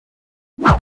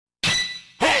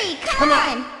Come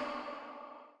on.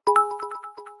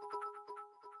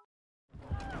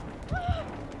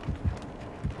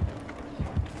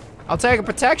 I'll take a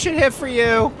protection hit for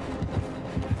you,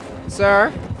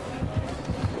 sir.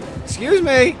 Excuse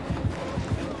me.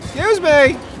 Excuse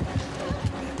me.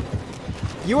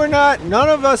 You are not. None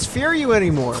of us fear you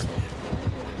anymore.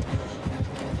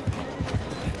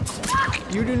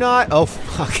 You do not. Oh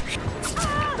fuck.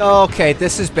 Okay,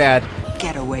 this is bad.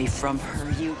 Get away from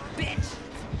her, you bitch!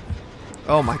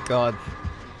 Oh my god.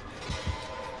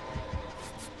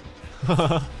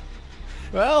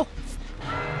 Well,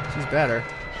 she's better.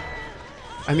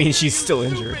 I mean, she's still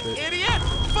injured. But Idiot!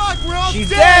 Fuck, we're all she's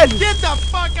dead! dead! Get the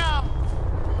fuck out!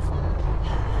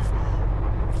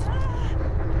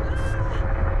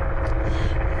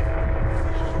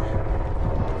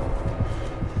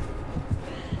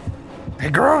 I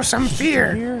grow some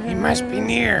fear. He must be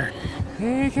near.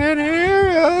 He can hear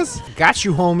us. Got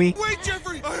you, homie. Wait,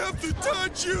 Jeffrey! I have to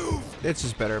touch you! It's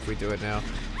just better if we do it now.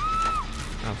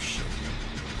 Oh shit.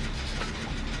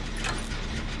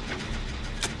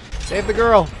 Save the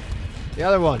girl. The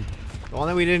other one. The one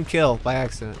that we didn't kill by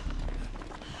accident.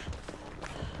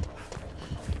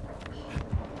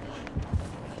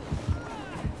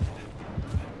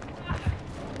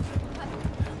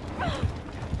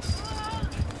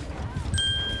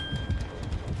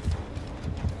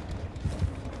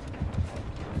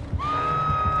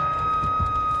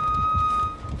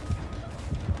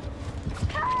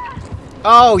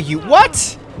 Oh, you what?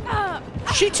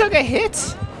 She took a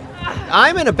hit?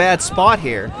 I'm in a bad spot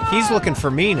here. He's looking for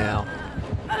me now.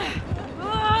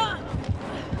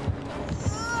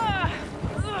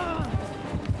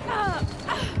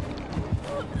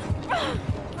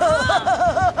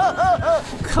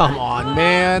 Come on,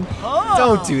 man.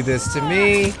 Don't do this to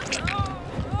me.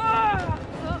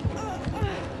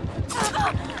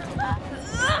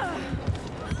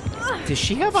 Does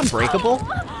she have Unbreakable?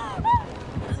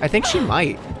 I think she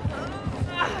might.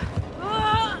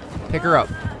 Pick her up.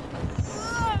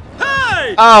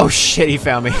 Hey! Oh shit, he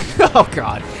found me. Oh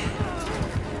god.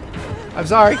 I'm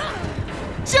sorry.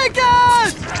 Chicken!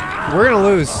 We're gonna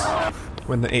lose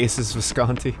when the ace is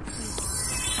Visconti.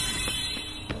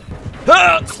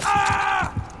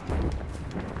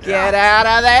 Get out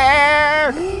of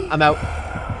there! I'm out.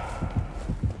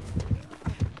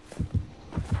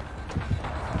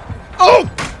 Oh!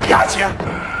 Gotcha!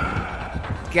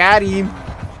 Got him.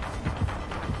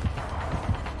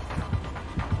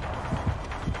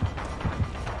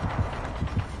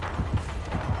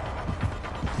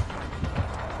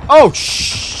 Oh,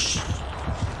 shh!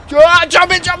 Ah,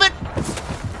 jump it, jump it!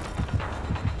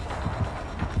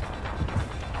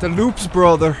 The loops,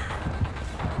 brother.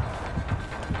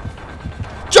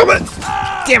 Jump it!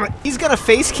 Damn it! He's gonna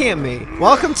face cam me.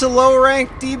 Welcome to low rank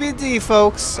DBD,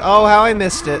 folks. Oh, how I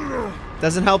missed it.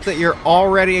 Doesn't help that you're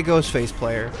already a Ghostface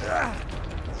player.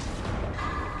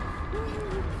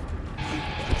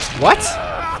 What?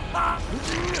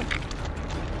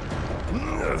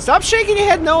 Stop shaking your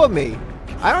head no at me.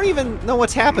 I don't even know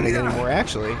what's happening anymore,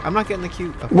 actually. I'm not getting the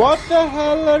cue. Okay. What the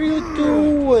hell are you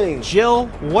doing? Jill,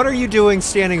 what are you doing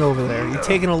standing over there? You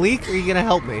taking a leak or are you gonna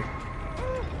help me?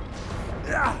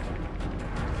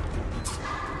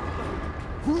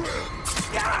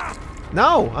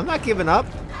 No, I'm not giving up.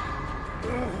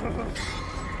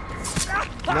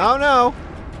 No, no.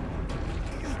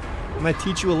 I'm gonna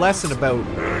teach you a lesson about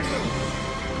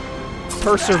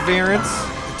perseverance,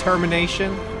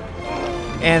 determination,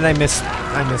 and I missed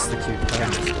the cue.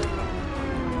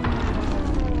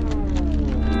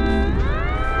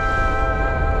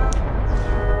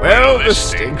 Well, this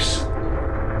stinks.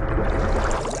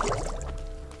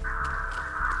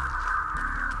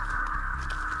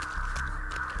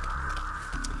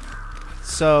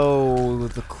 So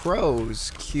the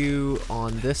crows queue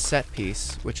on this set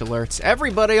piece, which alerts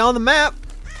everybody on the map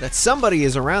that somebody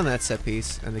is around that set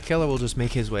piece, and the killer will just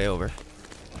make his way over.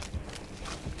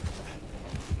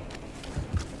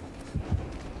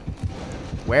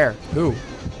 Where? Who?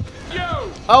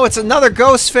 Yo! Oh, it's another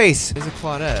ghost face! There's a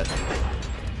Claudette.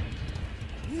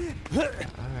 Alright.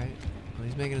 Well,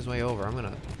 he's making his way over. I'm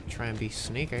gonna try and be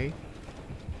sneaky.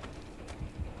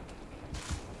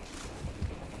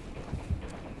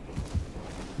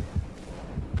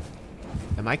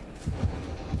 Am I?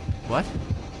 What?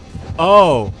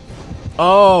 Oh!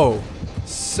 Oh!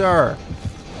 Sir!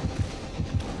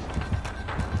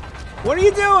 What are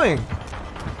you doing?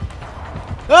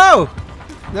 Oh!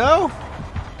 No?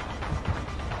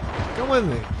 Come with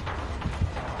me.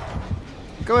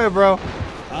 Go ahead, bro.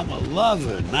 I'm a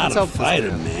lover, not Let's a help this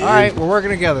fighter, man. Alright, we're working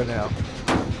together now.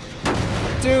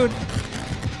 Dude.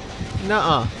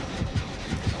 Nuh-uh.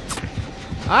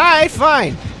 Alright,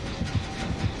 fine.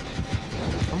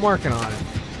 I'm working on it.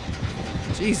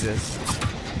 Jesus.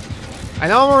 I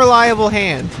know I'm a reliable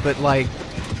hand, but like,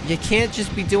 you can't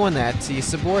just be doing that to your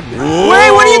subordinate.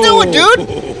 Wait, what are you doing,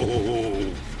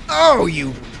 dude? Oh,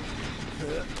 you.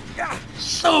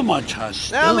 So much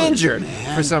hostility. Now I'm injured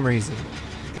man. for some reason.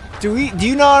 Do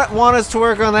you not want us to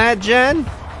work on that, Jen?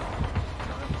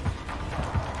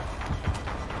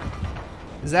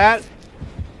 Is that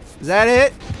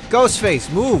it? Ghostface,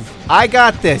 move. I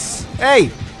got this. Hey.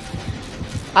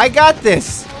 I got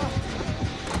this.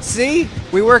 See?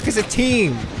 We work as a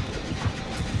team.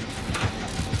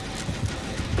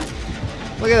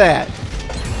 Look at that.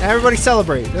 Everybody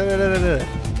celebrate.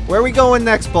 Where are we going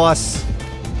next, boss?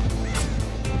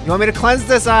 You want me to cleanse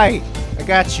this? I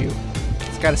got you.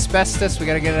 It's got asbestos. We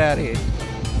gotta get it out of here.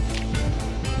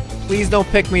 Please don't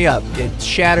pick me up. It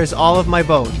shatters all of my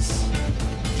bones.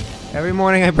 Every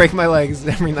morning I break my legs.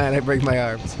 Every night I break my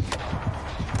arms.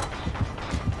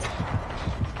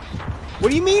 What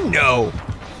do you mean, no?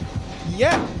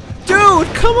 Yeah. Dude,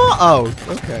 come on. Oh,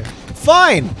 okay.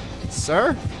 Fine,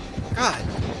 sir. God.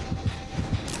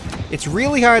 It's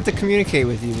really hard to communicate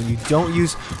with you when you don't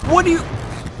use... What do you...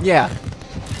 Yeah.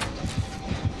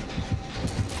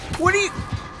 What do you...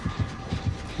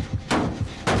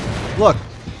 Look.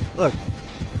 Look.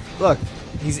 Look.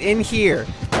 He's in here.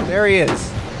 There he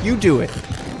is. You do it.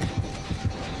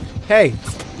 Hey,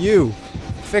 you.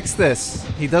 Fix this.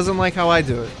 He doesn't like how I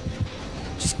do it.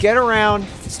 Just get around,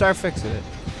 start fixing it.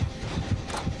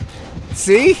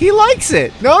 See? He likes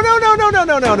it. No, no, no, no, no,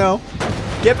 no, no, no.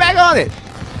 Get back on it.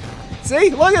 See?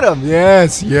 Look at him.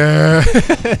 Yes, yeah.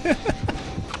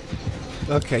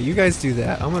 Okay, you guys do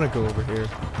that. I'm gonna go over here.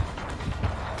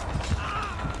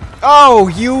 Oh,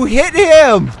 you hit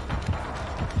him!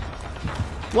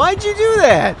 Why'd you do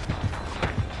that?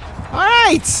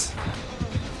 Alright!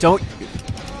 Don't...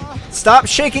 Stop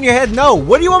shaking your head. No.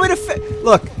 What do you want me to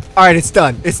Look. Alright, it's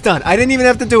done. It's done. I didn't even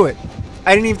have to do it.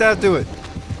 I didn't even have to do it.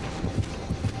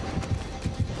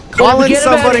 Call in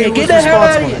somebody who's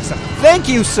responsible. Thank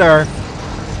you, sir.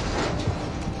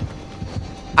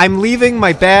 I'm leaving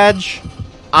my badge.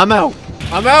 I'm out.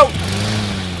 I'm out.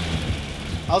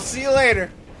 I'll see you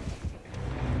later.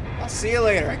 I'll see you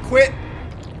later. I quit.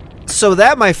 So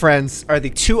that, my friends, are the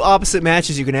two opposite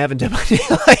matches you can have in Dead by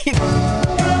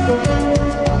Daylight.